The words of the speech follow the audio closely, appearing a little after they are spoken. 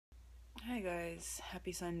Hi guys,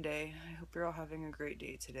 happy Sunday. I hope you're all having a great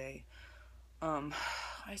day today.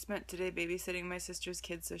 I spent today babysitting my sister's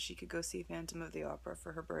kids so she could go see Phantom of the Opera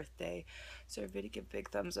for her birthday. So everybody give a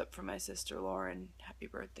big thumbs up for my sister Lauren. Happy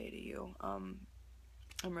birthday to you. I'm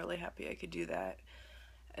really happy I could do that.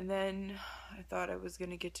 And then I thought I was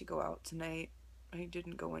gonna get to go out tonight. I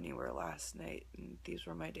didn't go anywhere last night and these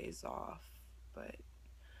were my days off, but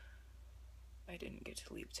I didn't get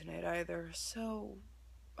to leave tonight either, so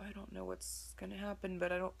I don't know what's gonna happen,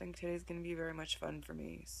 but I don't think today's gonna be very much fun for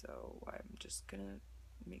me, so I'm just gonna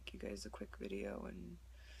make you guys a quick video and,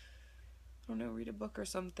 I don't know, read a book or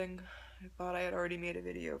something. I thought I had already made a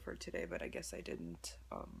video for today, but I guess I didn't,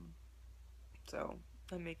 so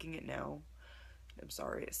I'm making it now. I'm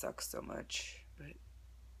sorry it sucks so much, but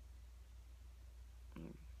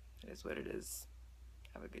it is what it is.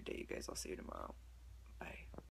 Have a good day, you guys. I'll see you tomorrow. Bye.